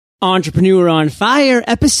Entrepreneur on Fire,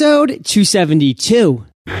 episode 272.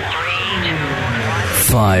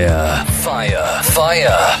 Fire, fire,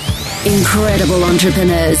 fire. Incredible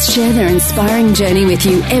entrepreneurs share their inspiring journey with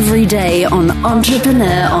you every day on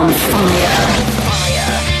Entrepreneur on Fire.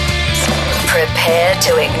 Prepare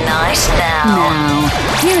to ignite now.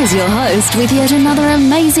 Here is your host with yet another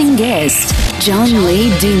amazing guest, John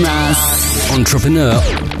Lee Dumas. Entrepreneur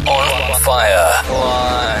on Fire.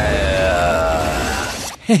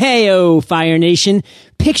 Hey-o, Fire Nation.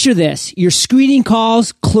 Picture this. You're screening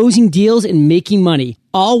calls, closing deals, and making money,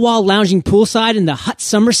 all while lounging poolside in the hot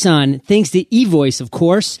summer sun, thanks to eVoice, of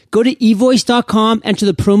course. Go to eVoice.com, enter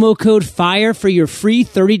the promo code FIRE for your free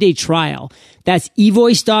 30-day trial. That's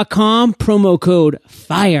eVoice.com, promo code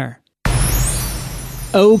FIRE.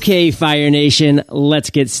 Okay, Fire Nation, let's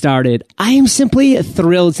get started. I am simply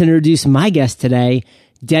thrilled to introduce my guest today,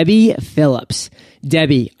 Debbie Phillips.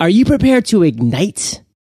 Debbie, are you prepared to ignite?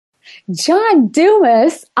 John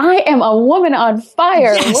Dumas, I am a woman on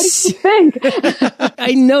fire. Yes. What do you think?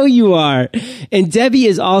 I know you are. And Debbie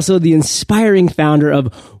is also the inspiring founder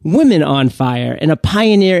of Women on Fire and a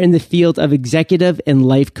pioneer in the field of executive and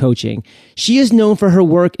life coaching. She is known for her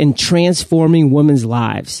work in transforming women's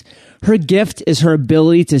lives. Her gift is her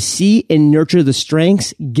ability to see and nurture the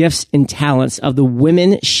strengths, gifts, and talents of the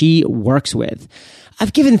women she works with.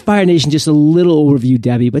 I've given Fire Nation just a little overview,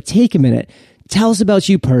 Debbie, but take a minute. Tell us about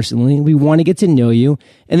you personally. We want to get to know you,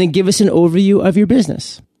 and then give us an overview of your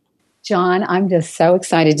business. John, I'm just so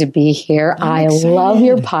excited to be here. I love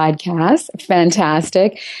your podcast.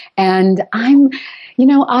 Fantastic. And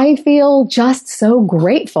I feel just so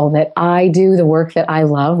grateful that I do the work that I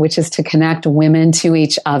love, which is to connect women to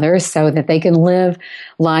each other so that they can live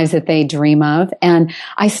lives that they dream of. And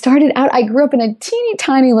I grew up in a teeny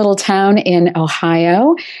tiny little town in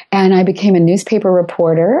Ohio, and I became a newspaper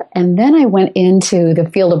reporter. And then I went into the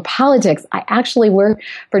field of politics. I actually worked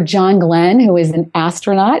for John Glenn, who is an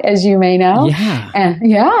astronaut, as you may know.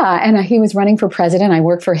 And he was running for president. I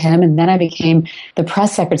worked for him, and then I became the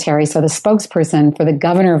press secretary, so the spokesperson for the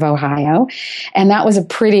governor of Ohio. And that was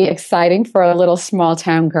pretty exciting for a little small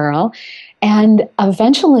town girl. And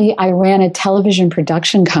eventually I ran a television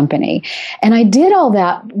production company. And I did all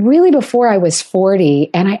that really before I was 40.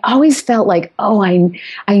 And I always felt like, I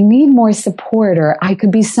need more support, or I could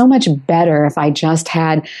be so much better if I just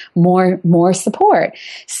had more support.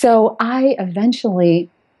 So I eventually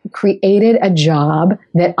created a job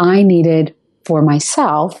that I needed for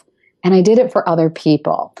myself, and I did it for other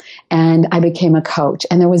people. And I became a coach.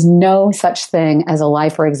 And there was no such thing as a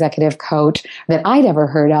life or executive coach that I'd ever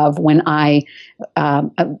heard of when I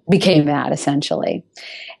became that, essentially.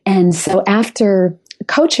 And so after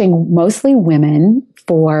coaching mostly women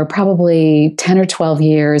for probably 10 or 12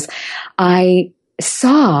 years, I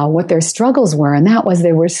saw what their struggles were. And that was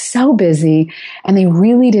they were so busy and they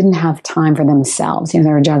really didn't have time for themselves. They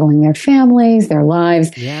were juggling their families, their lives.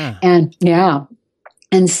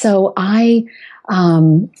 And so I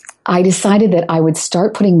decided that I would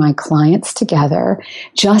start putting my clients together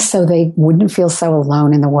just so they wouldn't feel so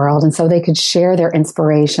alone in the world, and so they could share their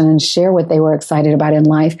inspiration and share what they were excited about in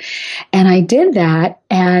life. And I did that,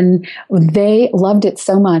 and they loved it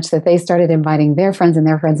so much that they started inviting their friends and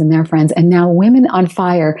their friends and their friends. And now Women on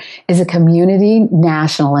Fire is a community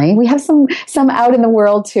nationally. We have some out in the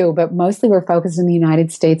world too, but mostly we're focused in the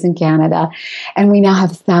United States and Canada. And we now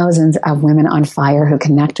have thousands of women on fire who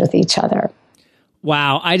connect with each other.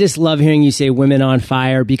 Wow. I just love hearing you say Women on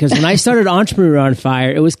Fire, because when I started Entrepreneur on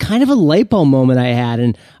Fire, it was kind of a light bulb moment I had.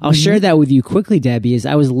 And I'll share that with you quickly, Debbie, is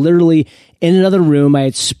I was literally in another room. I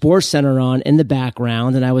had Sports Center on in the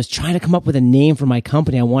background, and I was trying to come up with a name for my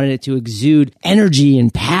company. I wanted it to exude energy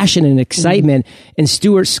and passion and excitement. And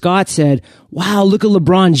Stuart Scott said, wow, look at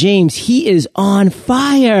LeBron James. He is on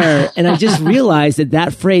fire. And I just realized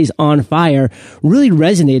that phrase, on fire, really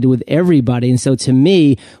resonated with everybody. And so to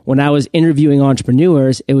me, when I was interviewing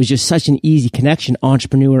entrepreneurs, it was just such an easy connection,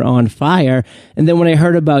 Entrepreneur on Fire. And then when I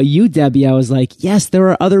heard about you, Debbie, I was like, yes, there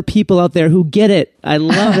are other people out there who get it. I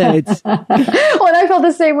love it. Well, and I felt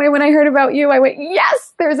the same way when I heard about you. I went,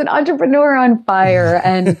 yes, there's an entrepreneur on fire.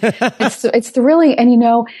 And it's thrilling.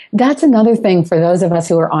 And that's another thing for those of us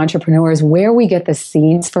who are entrepreneurs, where we get the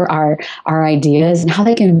seeds for our ideas and how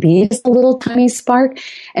they can be just a little tiny spark.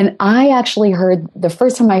 And I actually heard, the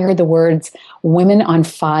first time I heard the words Women on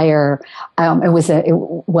Fire, it was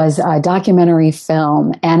was a documentary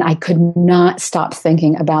film, and I could not stop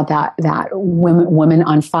thinking about that women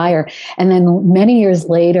on fire. And then many years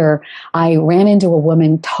later, I ran into a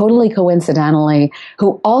woman totally coincidentally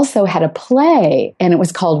who also had a play, and it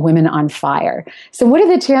was called Women on Fire. So what are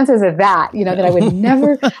the chances of that? That I would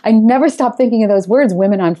I never stopped thinking of those words,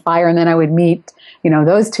 women on fire, and then I would meet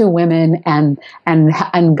those two women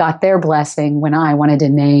and got their blessing when I wanted to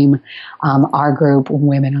name our group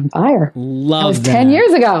Women on Fire. Love that. Was that. 10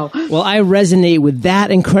 years ago. Well, I resonate with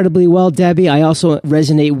that incredibly well, Debbie. I also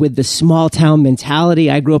resonate with the small town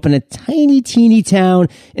mentality. I grew up in a tiny, teeny town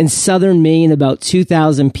in southern Maine, about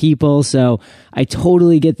 2,000 people. So I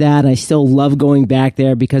totally get that. I still love going back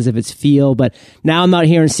there because of its feel. But now I'm out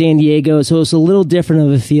here in San Diego, so it's a little different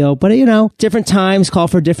of a feel. But, different times call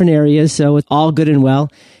for different areas, so it's all good and well.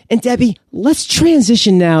 And Debbie, let's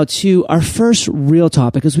transition now to our first real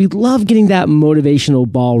topic, because we love getting that motivational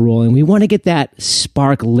ball rolling. We want to get that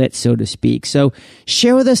spark lit, so to speak. So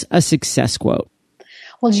share with us a success quote.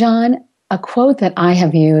 Well, John, a quote that I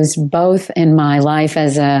have used both in my life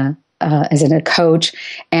as a coach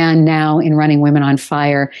and now in running Women on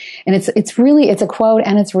Fire. And it's a quote,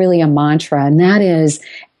 and it's really a mantra. And that is,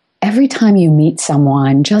 every time you meet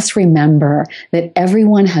someone, just remember that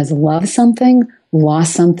everyone has loved something,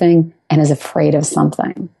 lost something, and is afraid of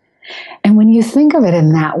something. And when you think of it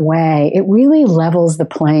in that way, it really levels the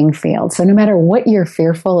playing field. So no matter what you're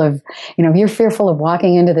fearful of, if you're fearful of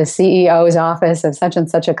walking into the CEO's office of such and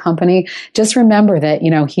such a company, just remember that,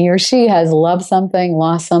 he or she has loved something,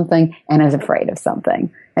 lost something, and is afraid of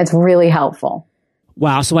something. It's really helpful.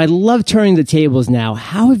 Wow. So I love turning the tables now.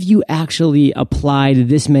 How have you actually applied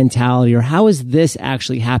this mentality, or how has this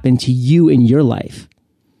actually happened to you in your life?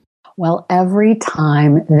 Well, every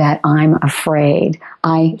time that I'm afraid,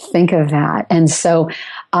 I think of that. And so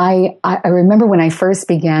I remember when I first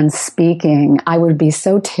began speaking, I would be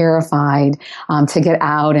so terrified to get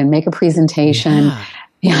out and make a presentation.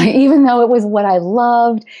 Yeah, even though it was what I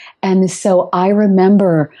loved. And so I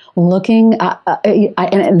remember looking, and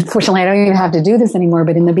unfortunately I don't even have to do this anymore,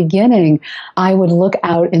 but in the beginning, I would look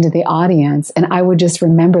out into the audience and I would just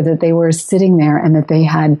remember that they were sitting there and that they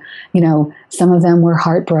had, some of them were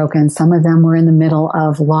heartbroken, some of them were in the middle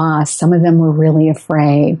of loss, some of them were really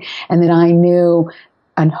afraid, and that I knew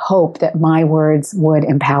and hoped that my words would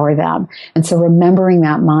empower them. And so remembering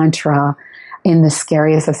that mantra in the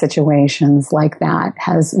scariest of situations like that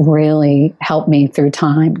has really helped me through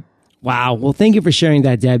time. Wow. Well, thank you for sharing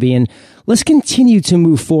that, Debbie. And let's continue to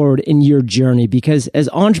move forward in your journey, because as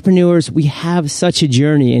entrepreneurs, we have such a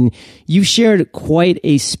journey, and you shared quite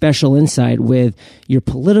a special insight with your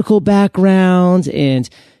political background and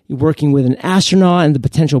working with an astronaut and the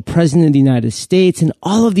potential president of the United States and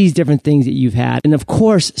all of these different things that you've had. And of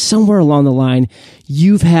course, somewhere along the line,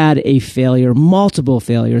 you've had a failure, multiple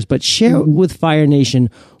failures, but share with Fire Nation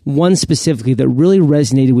one specifically that really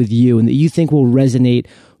resonated with you and that you think will resonate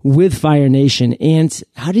with Fire Nation. And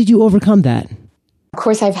how did you overcome that? Of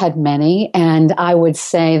course, I've had many, and I would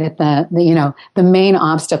say that the main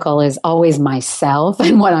obstacle is always myself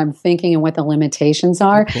and what I'm thinking and what the limitations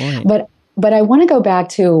are. But I want to go back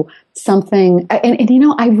to something,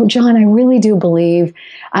 John, I really do believe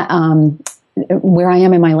where I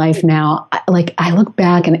am in my life now, I look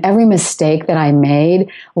back and every mistake that I made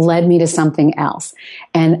led me to something else.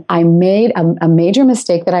 And I made a major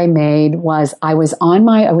mistake that I made was I was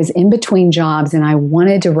in between jobs and I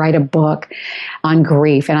wanted to write a book on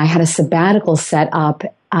grief. And I had a sabbatical set up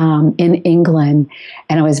in England,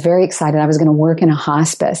 and I was very excited. I was going to work in a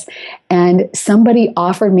hospice, and somebody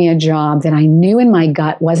offered me a job that I knew in my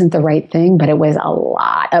gut wasn't the right thing, but it was a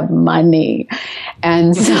lot of money.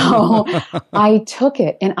 And so I took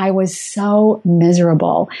it, and I was so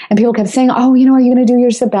miserable. And people kept saying, "Oh, are you going to do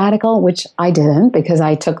your sabbatical?" Which I didn't, because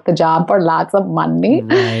I took the job for lots of money.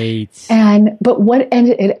 Right. But what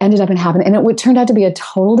ended up happening, and it turned out to be a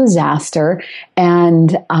total disaster.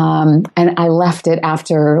 And I left it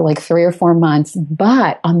after like 3 or 4 months.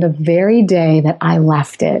 But on the very day that I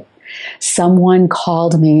left it, someone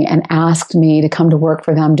called me and asked me to come to work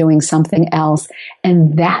for them doing something else.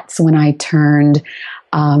 And that's when I turned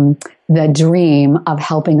the dream of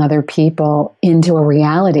helping other people into a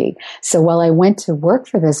reality. So while I went to work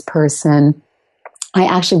for this person, I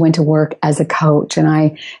actually went to work as a coach, and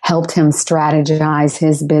I helped him strategize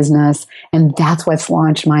his business. And that's what's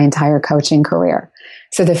launched my entire coaching career.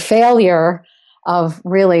 So the failure of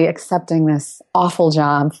really accepting this awful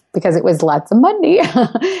job, because it was lots of money,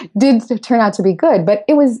 did turn out to be good. But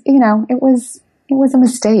it was, it was a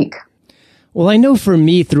mistake. Well, I know for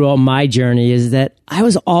me throughout my journey is that I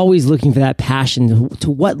was always looking for that passion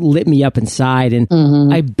to what lit me up inside.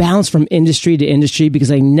 And I bounced from industry to industry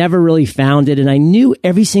because I never really found it. And I knew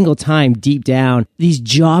every single time deep down, these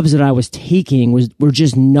jobs that I was taking were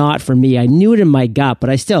just not for me. I knew it in my gut, but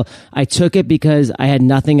I took it because I had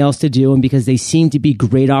nothing else to do and because they seemed to be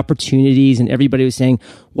great opportunities and everybody was saying,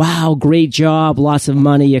 wow, great job, lots of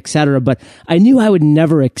money, etc. But I knew I would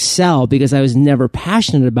never excel because I was never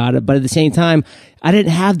passionate about it. But at the same time, I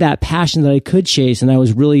didn't have that passion that I could chase, and I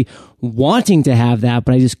was really wanting to have that,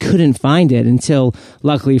 but I just couldn't find it until,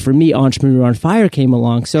 luckily for me, Entrepreneur on Fire came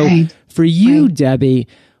along. So for you, Debbie,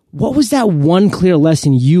 what was that one clear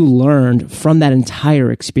lesson you learned from that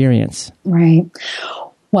entire experience? Right.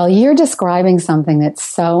 Well, you're describing something that's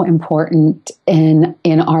so important in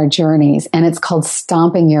our journeys, and it's called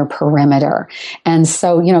stomping your perimeter. And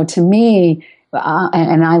so, to me,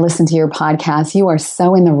 and I listen to your podcast, you are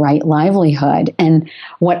so in the right livelihood. And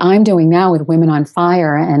what I'm doing now with Women on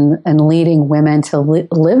Fire and leading women to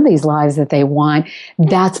live these lives that they want,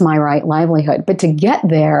 that's my right livelihood. But to get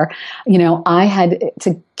there, I had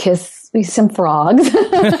to kiss some frogs.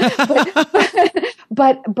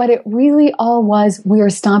 But it really all was, we were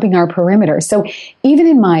stomping our perimeter. So even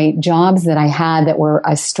in my jobs that I had that were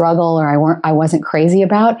a struggle or I wasn't crazy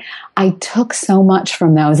about, I took so much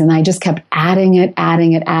from those and I just kept adding it.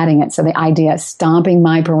 So the idea of stomping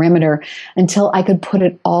my perimeter until I could put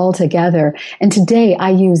it all together. And today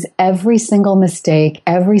I use every single mistake,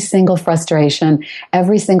 every single frustration,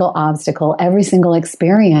 every single obstacle, every single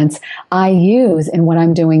experience I use in what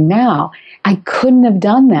I'm doing now. I couldn't have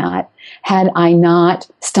done that had I not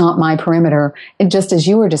stomped my perimeter, and just as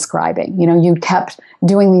you were describing. You kept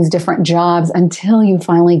doing these different jobs until you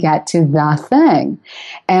finally get to the thing.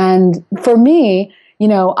 And for me,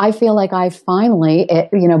 I feel like I finally,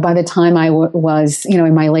 by the time I was,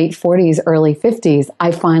 in my late 40s, early 50s,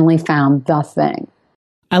 I finally found the thing.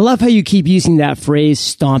 I love how you keep using that phrase,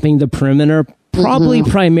 stomping the perimeter, probably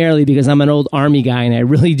primarily because I'm an old Army guy and I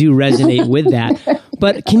really do resonate with that.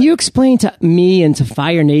 But can you explain to me and to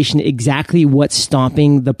Fire Nation exactly what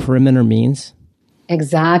stomping the perimeter means?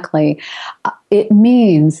 Exactly. It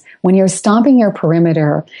means when you're stomping your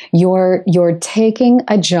perimeter, you're taking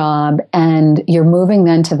a job and you're moving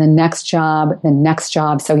then to the next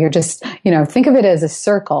job. So you're just, think of it as a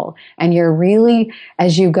circle, and you're really,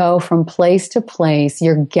 as you go from place to place,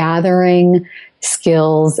 you're gathering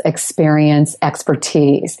skills, experience,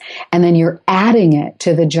 expertise, and then you're adding it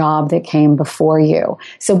to the job that came before you.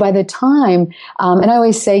 So by the time, and I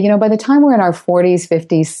always say, by the time we're in our 40s,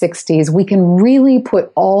 50s, 60s, we can really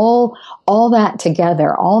put all that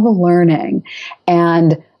together, all the learning,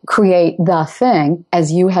 and create the thing,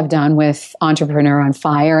 as you have done with Entrepreneur on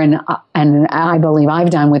Fire, and I believe I've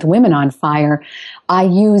done with Women on Fire. I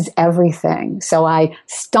use everything. So I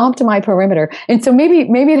stomped my perimeter. And so maybe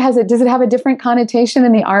does it have a different connotation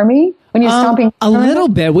in the Army when you're stomping? A little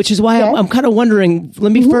bit, which is why I'm kind of wondering,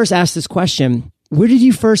 let me first ask this question. Where did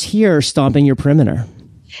you first hear stomping your perimeter?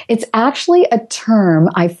 It's actually a term.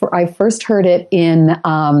 I first heard it in,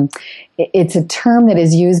 it's a term that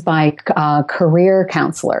is used by career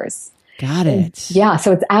counselors. Got it. Yeah.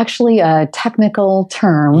 So it's actually a technical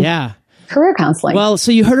term. Yeah. Career counseling. Well, so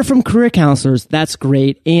you heard it from career counselors. That's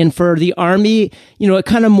great. And for the Army, it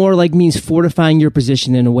kind of more like means fortifying your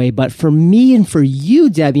position in a way. But for me and for you,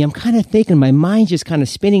 Debbie, I'm kind of thinking, my mind's just kind of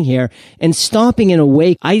spinning here, and stomping in a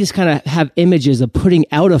way, I just kind of have images of putting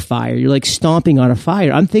out a fire. You're like stomping on a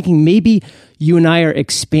fire. I'm thinking maybe you and I are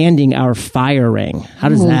expanding our fire ring. How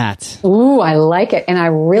does that? Ooh, I like it. And I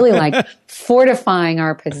really like fortifying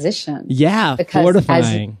our position. Yeah, because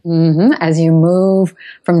fortifying. As you move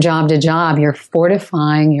from job to job, you're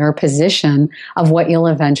fortifying your position of what you'll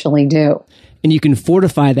eventually do. And you can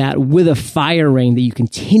fortify that with a fire ring that you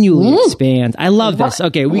continually expand. I love this.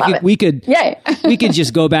 Okay, we could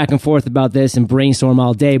just go back and forth about this and brainstorm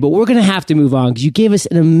all day, but we're going to have to move on because you gave us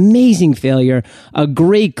an amazing failure, a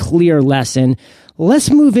great clear lesson.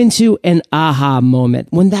 Let's move into an aha moment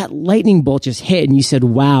when that lightning bolt just hit and you said,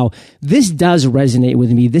 wow, this does resonate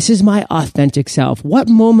with me. This is my authentic self. What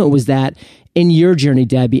moment was that in your journey,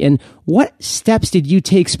 Debbie? And what steps did you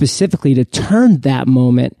take specifically to turn that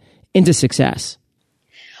moment into success?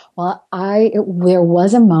 Well, there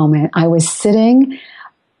was a moment I was sitting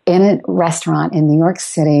in a restaurant in New York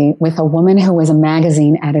City with a woman who was a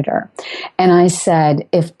magazine editor. And I said,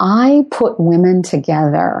 if I put women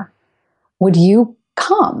together, would you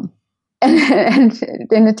come?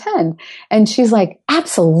 and attend. And she's like,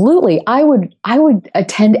 absolutely. I would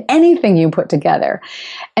attend anything you put together.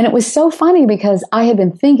 And it was so funny because I had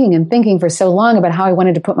been thinking for so long about how I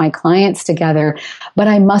wanted to put my clients together, but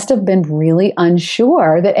I must have been really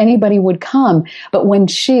unsure that anybody would come. But when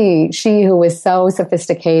she who was so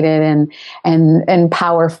sophisticated and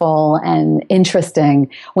powerful and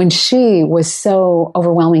interesting, when she was so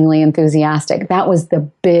overwhelmingly enthusiastic, that was the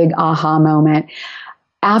big aha moment.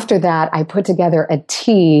 After that, I put together a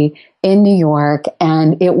tea in New York,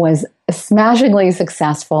 and it was smashingly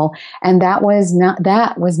successful. And that was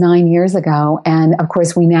 9 years ago. And of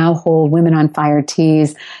course, we now hold Women on Fire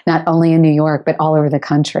teas, not only in New York, but all over the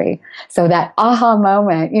country. So that aha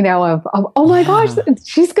moment, of oh my gosh,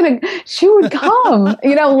 she would come,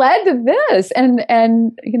 led to this.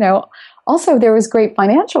 And also, there was great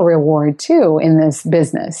financial reward, too, in this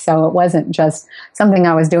business. So it wasn't just something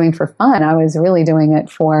I was doing for fun. I was really doing it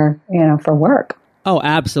for work. Oh,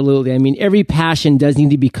 absolutely. I mean, every passion does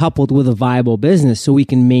need to be coupled with a viable business so we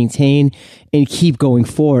can maintain and keep going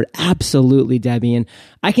forward. Absolutely, Debbie. And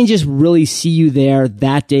I can just really see you there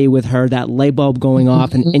that day with her, that light bulb going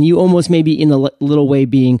off, and you almost maybe in a little way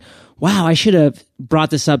being, wow, I should have brought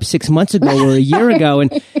this up 6 months ago or a year ago.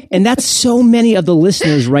 And that's so many of the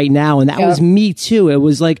listeners right now. And that was me too. It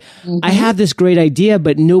was like, I have this great idea,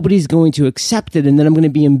 but nobody's going to accept it. And then I'm going to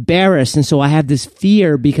be embarrassed. And so I have this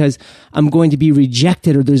fear because I'm going to be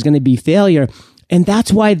rejected or there's going to be failure. And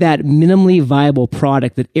that's why that minimally viable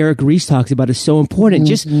product that Eric Ries talks about is so important.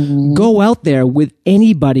 Just go out there with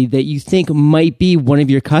anybody that you think might be one of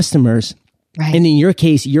your customers. Right. And in your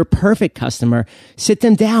case, your perfect customer, sit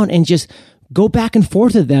them down and just go back and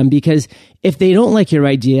forth with them, because if they don't like your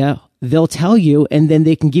idea, they'll tell you, and then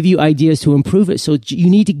they can give you ideas to improve it. So you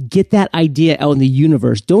need to get that idea out in the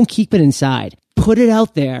universe. Don't keep it inside. Put it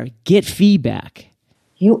out there. Get feedback.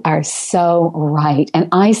 You are so right. And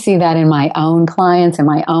I see that in my own clients and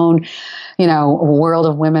my own, world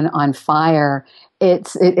of Women on Fire.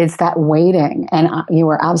 It's that waiting, and you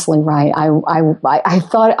were absolutely right. I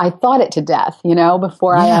thought it to death,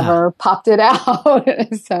 before I ever popped it out.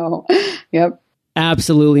 So, yep.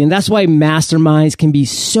 Absolutely. And that's why masterminds can be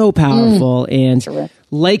so powerful, and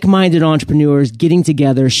like-minded entrepreneurs getting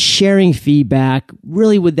together, sharing feedback,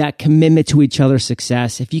 really with that commitment to each other's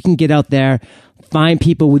success. If you can get out there, find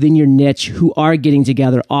people within your niche who are getting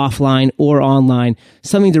together offline or online,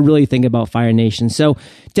 something to really think about, Fire Nation. So,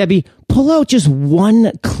 Debbie, pull out just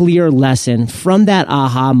one clear lesson from that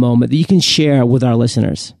aha moment that you can share with our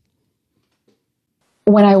listeners.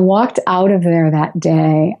 When I walked out of there that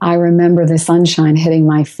day, I remember the sunshine hitting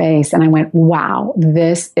my face, and I went, wow,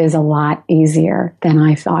 this is a lot easier than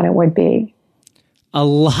I thought it would be. A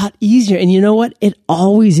lot easier. And you know what? It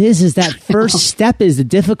always is that first step is the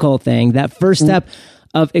difficult thing. That first step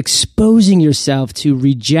of exposing yourself to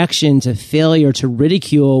rejection, to failure, to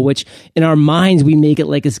ridicule, which in our minds, we make it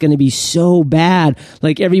like it's going to be so bad.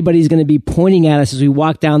 Like everybody's going to be pointing at us as we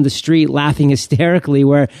walk down the street laughing hysterically,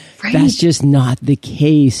 where that's just not the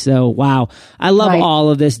case. So, wow. I love all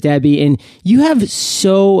of this, Debbie. And you have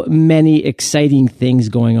so many exciting things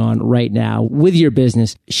going on right now with your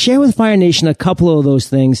business. Share with Fire Nation a couple of those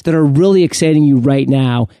things that are really exciting you right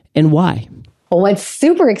now and why. Well, what's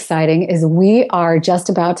super exciting is we are just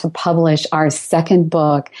about to publish our second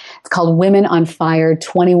book. It's called Women on Fire,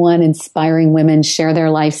 21 Inspiring Women Share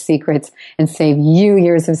Their Life Secrets and Save You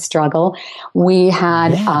Years of Struggle. We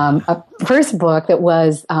had a first book that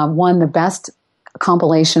was won the best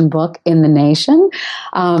compilation book in the nation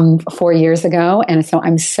 4 years ago. And so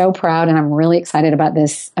I'm so proud, and I'm really excited about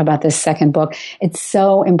this second book. It's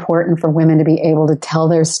so important for women to be able to tell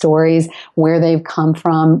their stories, where they've come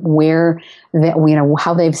from,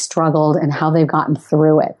 how they've struggled and how they've gotten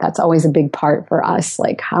through it. That's always a big part for us.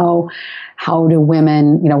 Like how do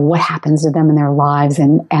women, what happens to them in their lives,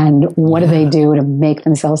 and what do they do to make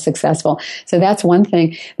themselves successful? So that's one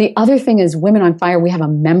thing. The other thing is Women on Fire. We have a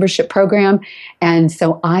membership program. And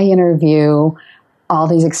so I interview all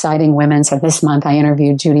these exciting women. So this month I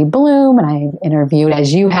interviewed Judy Blume, and I interviewed,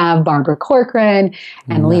 as you have, Barbara Corcoran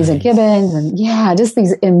and Lisa Gibbons, and just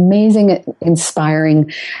these amazing,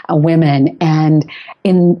 inspiring women. And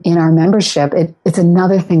in our membership, it's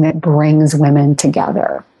another thing that brings women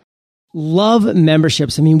together. Love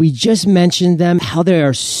memberships. I mean, we just mentioned them, how they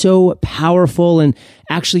are so powerful. And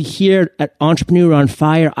actually here at Entrepreneur on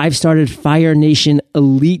Fire, I've started Fire Nation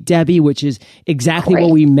Elite, Debbie, which is exactly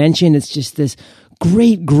what we mentioned. It's just this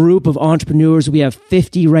great group of entrepreneurs. We have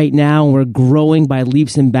 50 right now, and we're growing by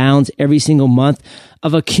leaps and bounds every single month,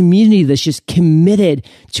 of a community that's just committed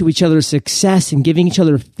to each other's success and giving each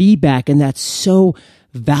other feedback. And that's so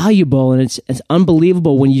valuable, and it's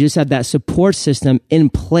unbelievable when you just have that support system in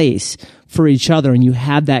place for each other and you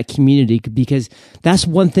have that community, because that's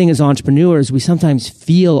one thing as entrepreneurs, we sometimes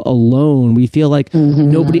feel alone. We feel like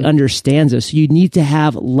nobody understands us. So you need to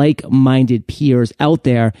have like-minded peers out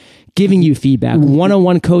there giving you feedback.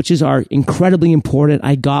 One-on-one coaches are incredibly important.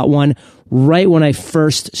 I got one right when I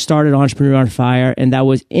first started Entrepreneur on Fire, and that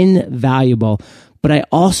was invaluable. But I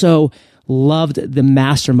also loved the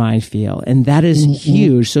mastermind feel, and that is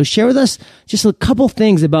huge. So share with us just a couple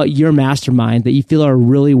things about your mastermind that you feel are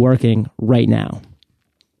really working right now.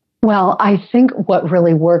 Well, I think what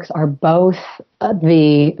really works are both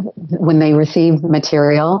when they receive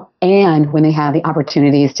material and when they have the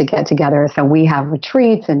opportunities to get together. So we have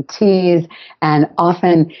retreats and teas, and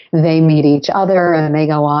often they meet each other and they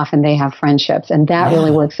go off and they have friendships, and that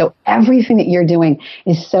really works. So everything that you're doing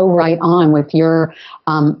is so right on with your,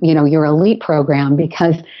 your elite program,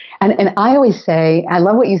 because and I always say, I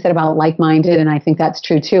love what you said about like-minded, and I think that's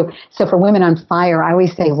true too. So for Women on Fire, I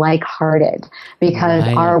always say like-hearted, because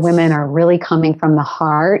our women are really coming from the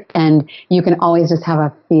heart, and you can always just have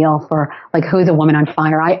a feel for like who's a woman on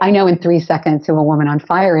fire. I know in 3 seconds who a woman on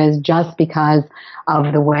fire is, just because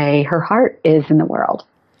of the way her heart is in the world.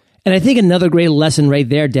 And I think another great lesson right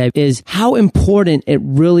there, Deb, is how important it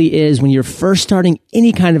really is when you're first starting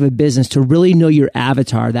any kind of a business to really know your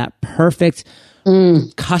avatar, that perfect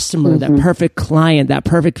customer, that perfect client, that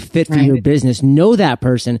perfect fit for your business. Know that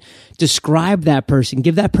person, describe that person,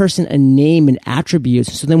 give that person a name and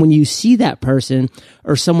attributes. So then when you see that person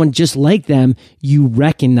or someone just like them, you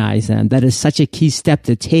recognize them. That is such a key step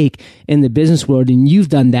to take in the business world. And you've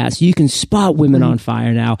done that. So you can spot women on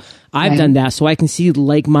fire now. I've done that. So I can see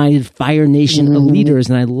like-minded Fire Nation leaders.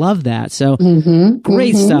 And I love that. So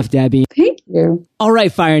great stuff, Debbie. Thank you. All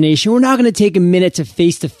right, Fire Nation, we're now going to take a minute to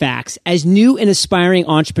face the facts. As new and aspiring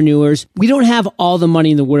entrepreneurs, we don't have all the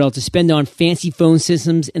money in the world to spend on fancy phone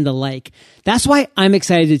systems and the like. That's why I'm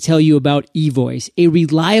excited to tell you about eVoice, a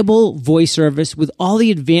reliable voice service with all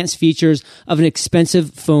the advanced features of an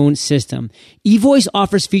expensive phone system. eVoice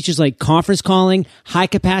offers features like conference calling, high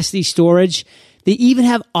capacity storage. They even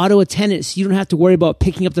have auto attendance, so you don't have to worry about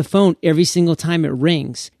picking up the phone every single time it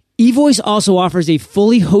rings. eVoice also offers a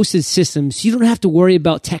fully hosted system, so you don't have to worry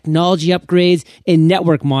about technology upgrades and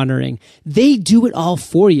network monitoring. They do it all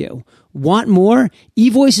for you. Want more?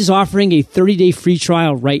 eVoice is offering a 30-day free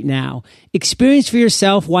trial right now. Experience for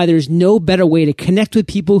yourself why there's no better way to connect with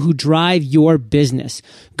people who drive your business.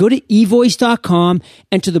 Go to evoice.com,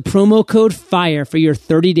 enter the promo code FIRE for your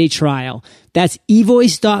 30-day trial. That's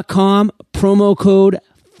evoice.com, promo code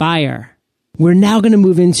FIRE. We're now going to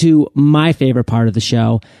move into my favorite part of the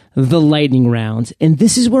show, the lightning round. And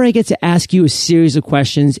this is where I get to ask you a series of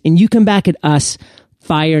questions, and you come back at us,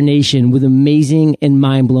 Fire Nation, with amazing and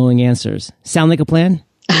mind-blowing answers. Sound like a plan?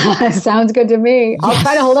 Sounds good to me. Yes. I'll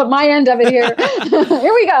try to hold up my end of it here.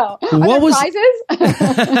 Here we go. Prizes?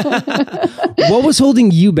 What was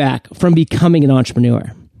holding you back from becoming an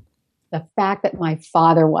entrepreneur? The fact that my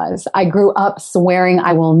father was. I grew up swearing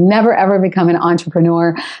I will never, ever become an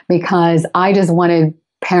entrepreneur, because I just wanted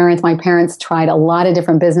my parents tried a lot of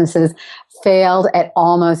different businesses, failed at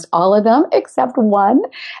almost all of them except one.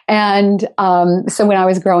 And so when I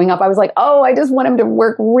was growing up, I was like, oh, I just want him to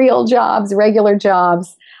work real jobs, regular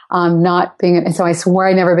jobs, and so I swore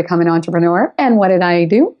I'd never become an entrepreneur. And what did I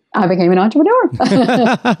do? I became an entrepreneur.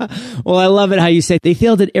 Well, I love it how you say they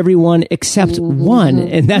failed at everyone except one.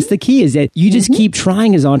 And that's the key, is that you just keep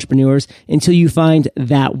trying as entrepreneurs until you find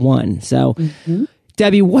that one. So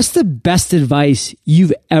Debbie, what's the best advice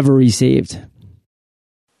you've ever received?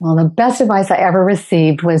 Well, the best advice I ever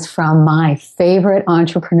received was from my favorite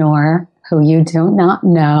entrepreneur, who you do not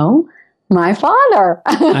know, my father.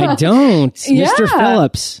 I don't. Mr.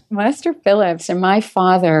 Phillips. Mr. Phillips. And my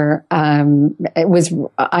father, I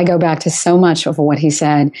go back to so much of what he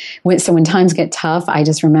said. So when times get tough, I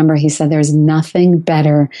just remember he said, there's nothing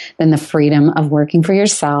better than the freedom of working for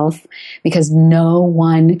yourself, because no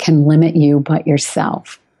one can limit you but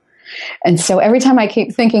yourself. And so every time I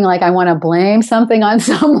keep thinking like I want to blame something on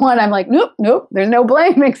someone, I'm like, nope, there's no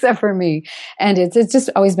blame except for me. And it's just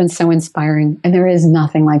always been so inspiring. And there is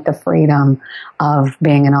nothing like the freedom of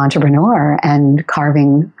being an entrepreneur and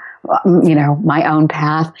carving, my own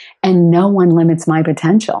path. And no one limits my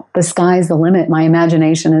potential. The sky's the limit. My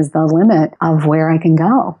imagination is the limit of where I can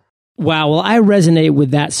go. Wow. Well, I resonate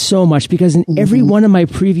with that so much, because in every one of my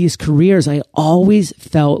previous careers, I always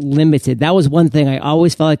felt limited. That was one thing. I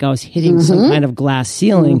always felt like I was hitting some kind of glass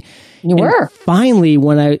ceiling. You were. Finally,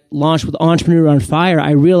 when I launched with Entrepreneur on Fire,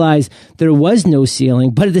 I realized there was no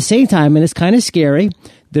ceiling. But at the same time, and it's kind of scary,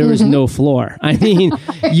 there is no floor. I mean,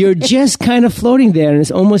 you're just kind of floating there, and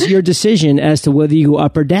it's almost your decision as to whether you go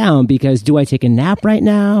up or down, because do I take a nap right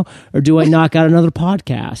now or do I knock out another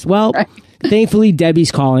podcast? Well, thankfully,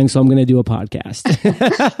 Debbie's calling, so I'm going to do a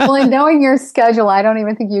podcast. Well, in knowing your schedule, I don't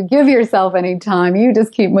even think you give yourself any time. You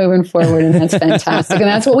just keep moving forward, and that's fantastic. And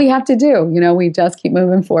that's what we have to do. We just keep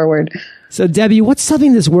moving forward. So, Debbie, what's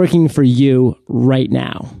something that's working for you right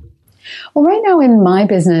now? Well, right now in my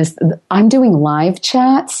business, I'm doing live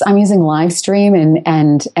chats. I'm using live stream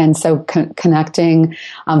and so connecting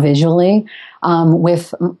visually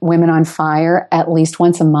with Women on Fire at least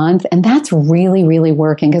once a month. And that's really, really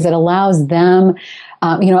working because it allows them,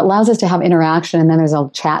 it allows us to have interaction. And then there's a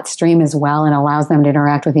chat stream as well and allows them to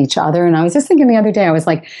interact with each other. And I was just thinking the other day, I was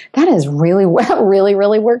like, that is really well, really,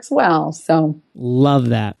 really works well. So love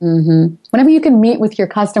that. Mm-hmm. Whenever you can meet with your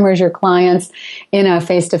customers, your clients in a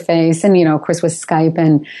face-to-face, and, of course, with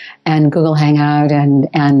Skype and Google Hangout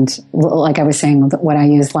and like I was saying, what I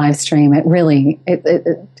use live stream, it really,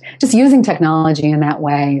 just using technology in that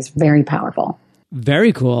way is very powerful.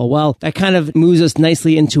 Very cool. Well, that kind of moves us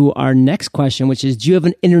nicely into our next question, which is, do you have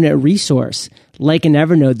an internet resource like an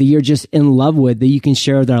Evernote that you're just in love with that you can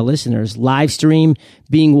share with our listeners? Live stream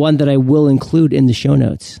being one that I will include in the show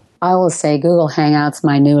notes. I will say Google Hangouts,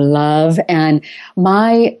 my new love. And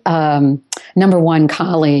my number one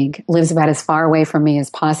colleague lives about as far away from me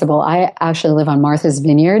as possible. I actually live on Martha's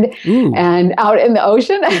Vineyard and out in the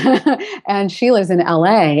ocean. And she lives in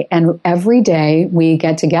LA. And every day we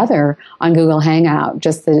get together on Google Hangout,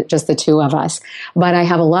 just the two of us. But I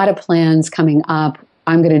have a lot of plans coming up.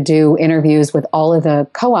 I'm going to do interviews with all of the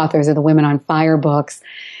co-authors of the Women on Fire books.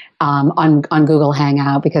 On Google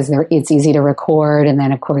Hangout because it's easy to record, and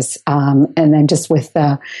then of course, and then just with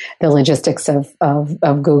the logistics of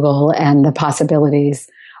Google and the possibilities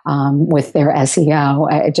with their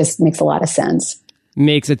SEO, it just makes a lot of sense.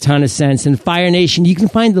 Makes a ton of sense. And Fire Nation, you can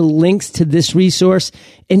find the links to this resource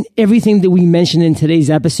and everything that we mentioned in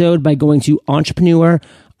today's episode by going to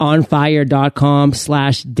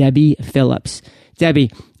entrepreneuronfire.com/Debbie Phillips.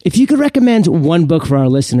 Debbie, if you could recommend one book for our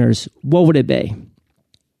listeners, what would it be?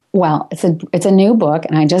 Well, it's a new book,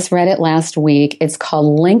 and I just read it last week. It's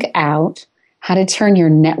called Link Out: How to Turn Your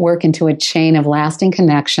Network into a Chain of Lasting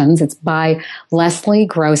Connections. It's by Leslie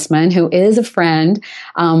Grossman, who is a friend,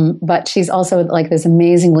 but she's also like this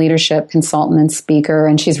amazing leadership consultant and speaker,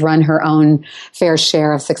 and she's run her own fair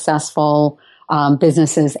share of successful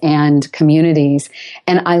businesses and communities.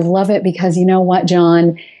 And I love it because you know what,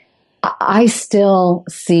 John? I still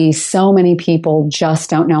see so many people just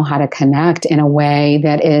don't know how to connect in a way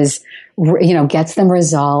that is, gets them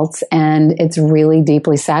results, and it's really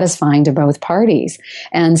deeply satisfying to both parties.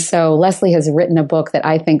 And so Leslie has written a book that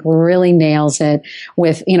I think really nails it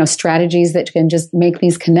with, strategies that can just make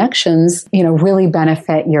these connections, really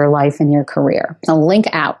benefit your life and your career. So Link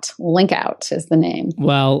Out is the name.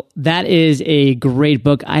 Well, that is a great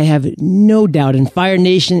book. I have no doubt. And Fire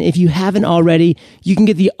Nation, if you haven't already, you can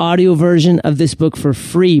get the audio version of this book for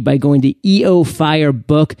free by going to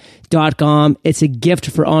eofirebook.com. It's a gift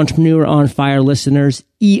for Entrepreneur on Fire listeners,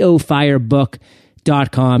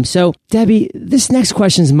 eofirebook.com. So, Debbie, this next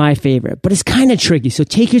question is my favorite, but it's kind of tricky. So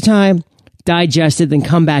take your time, digest it, then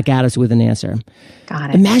come back at us with an answer. Got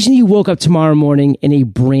it. Imagine you woke up tomorrow morning in a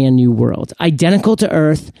brand new world, identical to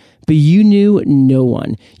Earth, but you knew no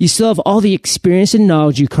one. You still have all the experience and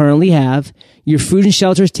knowledge you currently have. Your food and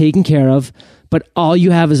shelter is taken care of, but all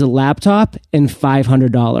you have is a laptop and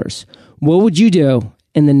 $500. What would you do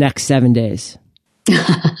in the next 7 days?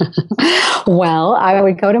 Well, I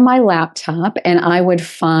would go to my laptop and I would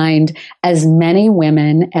find as many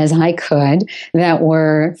women as I could that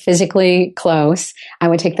were physically close. I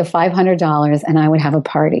would take the $500 and I would have a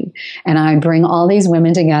party, and I would bring all these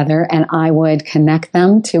women together and I would connect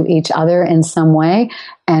them to each other in some way.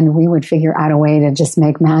 And we would figure out a way to just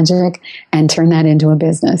make magic and turn that into a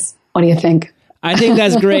business. What do you think? I think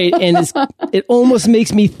that's great. And it almost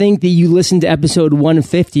makes me think that you listened to episode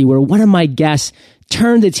 150, where one of my guests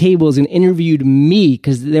turned the tables and interviewed me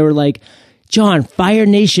because they were like, John, Fire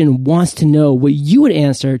Nation wants to know what you would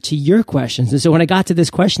answer to your questions. And so when I got to this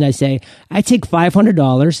question, I say, I take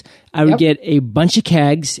 $500. I would get a bunch of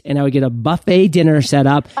kegs and I would get a buffet dinner set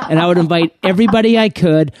up, and I would invite everybody I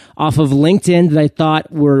could off of LinkedIn that I thought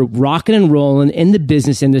were rocking and rolling in the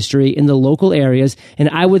business industry in the local areas. And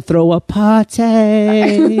I would throw a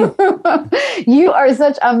party. You are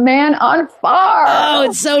such a man on fire. Oh,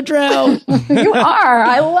 it's so true. You are.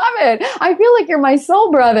 I love it. I feel like you're my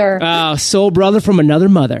soul brother. Oh, soul brother from another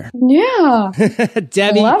mother. Yeah.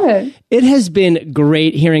 Debbie, love it. It has been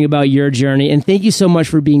great hearing about your journey, and thank you so much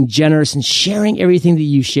for being generous and sharing everything that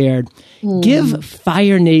you shared. Give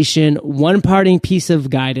Fire Nation one parting piece of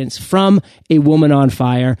guidance from a woman on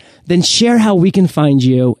fire, then share how we can find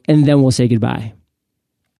you, and then we'll say goodbye.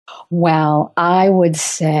 Well, I would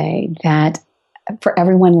say that for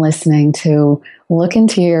everyone listening to look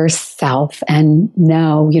into yourself and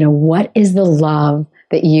know, what is the love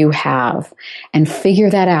that you have, and figure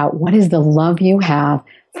that out. What is the love you have?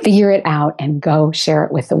 Figure it out and go share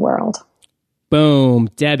it with the world. Boom,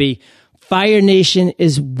 Debbie. Fire Nation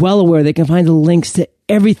is well aware they can find the links to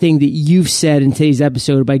everything that you've said in today's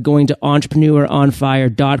episode by going to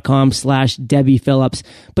entrepreneuronfire.com/Debbie Phillips.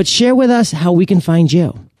 But share with us how we can find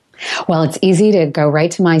you. Well, it's easy to go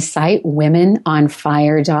right to my site,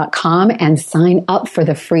 womenonfire.com, and sign up for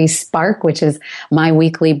the free Spark, which is my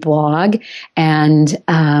weekly blog. And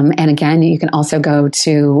again, you can also go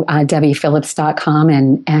to debbiephillips.com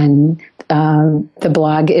and the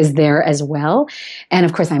blog is there as well. And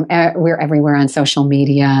of course, we're everywhere on social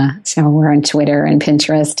media. So we're on Twitter and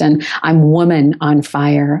Pinterest, and I'm Woman on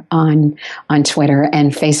Fire on Twitter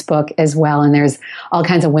and Facebook as well. And there's all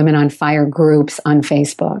kinds of Women on Fire groups on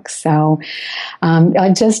Facebook. So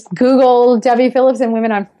just Google Debbie Phillips and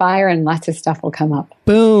Women on Fire, and lots of stuff will come up.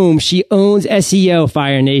 Boom. She owns SEO,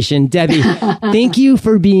 Fire Nation. Debbie, thank you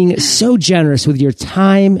for being so generous with your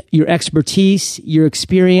time, your expertise, your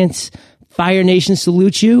experience. Fire Nation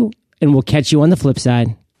salutes you, and we'll catch you on the flip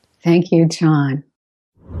side. Thank you, John.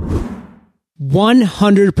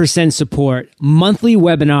 100% support, monthly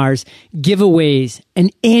webinars, giveaways, an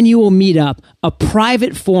annual meetup, a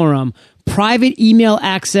private forum, private email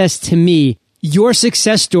access to me, your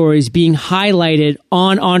success stories being highlighted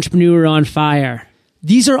on Entrepreneur on Fire.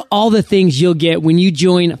 These are all the things you'll get when you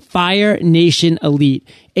join Fire Nation Elite,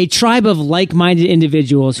 a tribe of like-minded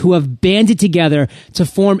individuals who have banded together to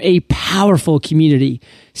form a powerful community.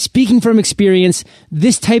 Speaking from experience,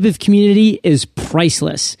 this type of community is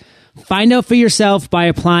priceless. Find out for yourself by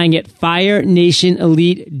applying at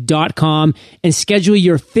firenationelite.com and schedule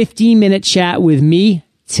your 15-minute chat with me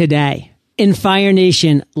today. In Fire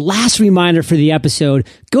Nation, last reminder for the episode,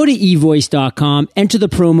 go to evoice.com, enter the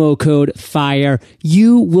promo code FIRE.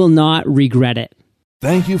 You will not regret it.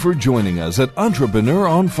 Thank you for joining us at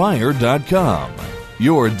entrepreneuronfire.com,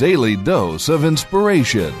 your daily dose of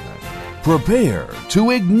inspiration. Prepare to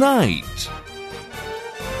ignite.